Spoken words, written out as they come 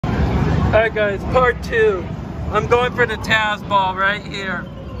Alright guys, part 2. I'm going for the Taz ball right here.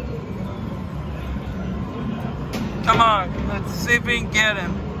 Come on, let's see if we can get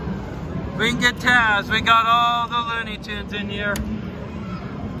him. We can get Taz. We got all the Looney Tunes in here.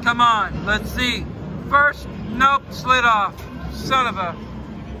 Come on, let's see. First, nope, slid off. Son of a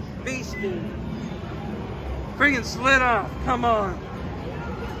beastie. Freaking slid off, come on.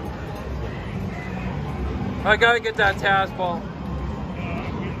 I gotta get that Taz ball.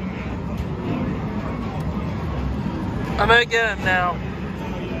 I'm gonna get him now.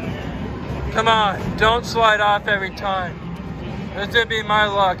 Come on, don't slide off every time. This would be my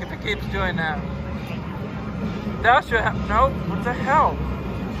luck if he keeps doing that. That should have, nope, what the hell?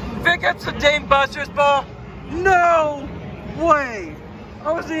 If it gets the Dame Buster's ball, no way.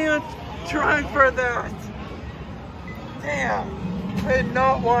 I wasn't even trying for that. Damn, I did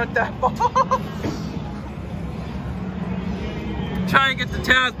not want that ball. Try and get the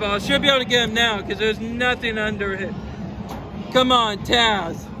Taz ball. I should be able to get him now because there's nothing under it. Come on,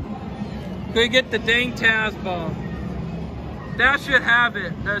 Taz. Can we get the dang Taz ball? That should have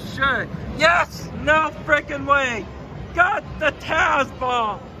it. That should. Yes! No freaking way. Got the Taz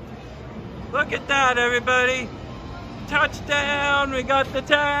ball. Look at that, everybody. Touchdown. We got the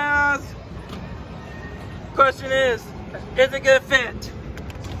Taz. Question is it gonna fit?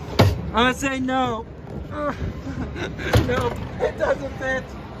 I'm gonna say no. No, it doesn't fit.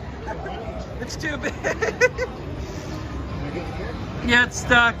 It's too big. Yeah, it's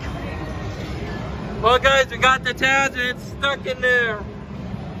stuck. Well, guys, we got the Taz and it's stuck in there.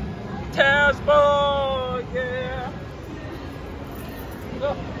 Taz ball, yeah.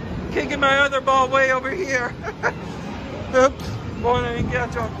 Oh, kicking my other ball way over here. Oops, boy, I didn't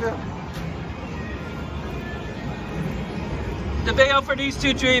catch on film. The video for these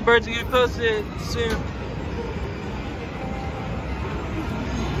two tree birds will get posted soon.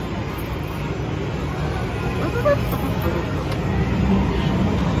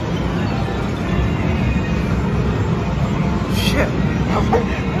 Shit,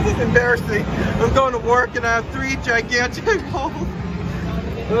 this is embarrassing. I'm going to work and I have 3 gigantic holes.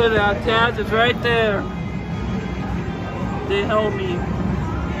 Look at that, Taz is right there. They held me.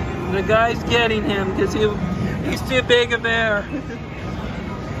 The guy's getting him because he's too big a bear.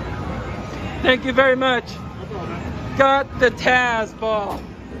 Thank you very much. Got the Taz ball.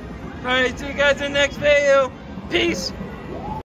 Alright, see you guys in the next video. Peace.